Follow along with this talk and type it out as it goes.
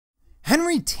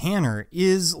Henry Tanner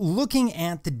is looking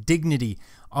at the dignity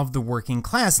of the working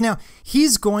class. Now,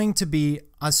 he's going to be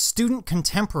a student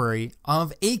contemporary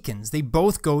of Akins. They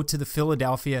both go to the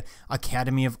Philadelphia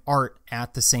Academy of Art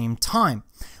at the same time.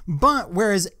 But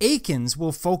whereas Akins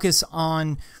will focus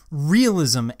on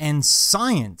realism and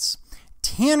science,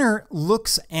 Tanner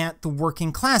looks at the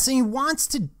working class and he wants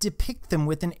to depict them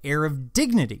with an air of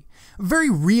dignity. A very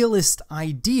realist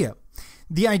idea.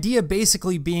 The idea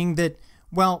basically being that,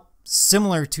 well,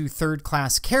 similar to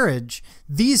third-class carriage,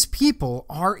 these people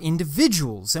are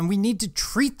individuals and we need to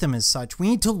treat them as such. We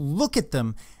need to look at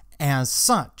them as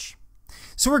such.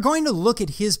 So we're going to look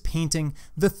at his painting,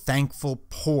 The Thankful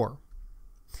Poor.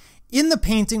 In the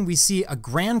painting, we see a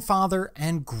grandfather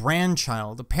and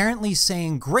grandchild apparently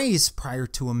saying grace prior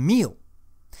to a meal.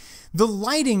 The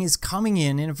lighting is coming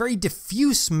in a very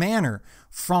diffuse manner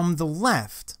from the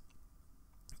left.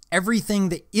 Everything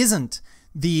that isn't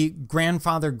the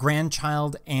grandfather,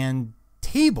 grandchild, and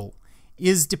table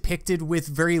is depicted with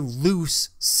very loose,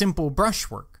 simple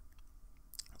brushwork.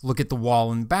 Look at the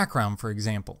wall in the background, for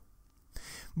example.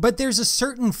 But there's a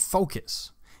certain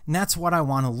focus, and that's what I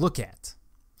want to look at.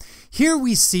 Here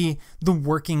we see the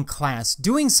working class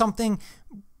doing something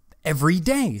every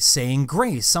day, saying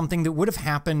grace, something that would have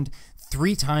happened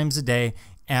 3 times a day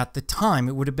at the time.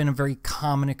 It would have been a very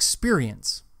common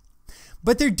experience.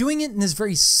 But they're doing it in this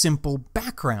very simple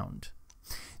background.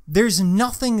 There's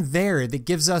nothing there that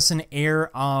gives us an air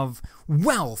of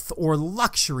wealth or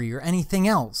luxury or anything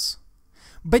else.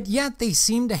 But yet they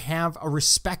seem to have a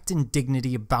respect and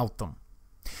dignity about them.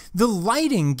 The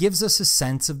lighting gives us a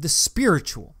sense of the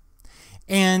spiritual,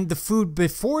 and the food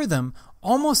before them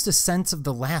almost a sense of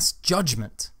the Last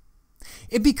Judgment.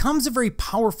 It becomes a very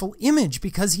powerful image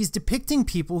because he's depicting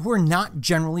people who are not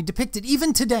generally depicted,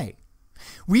 even today.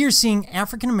 We are seeing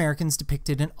African Americans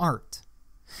depicted in art.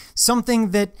 Something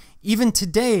that even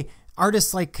today,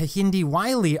 artists like Kehinde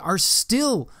Wiley are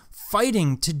still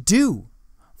fighting to do.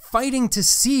 Fighting to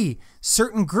see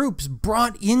certain groups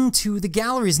brought into the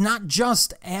galleries, not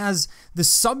just as the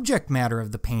subject matter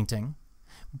of the painting,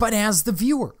 but as the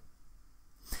viewer.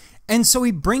 And so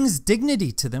he brings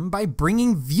dignity to them by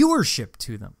bringing viewership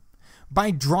to them,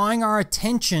 by drawing our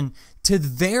attention to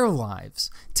their lives,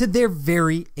 to their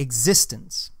very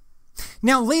existence.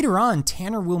 Now, later on,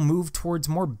 Tanner will move towards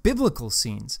more biblical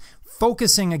scenes,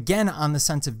 focusing again on the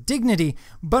sense of dignity,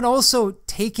 but also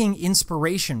taking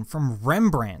inspiration from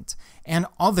Rembrandt and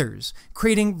others,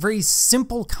 creating very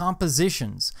simple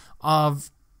compositions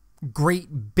of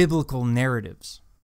great biblical narratives.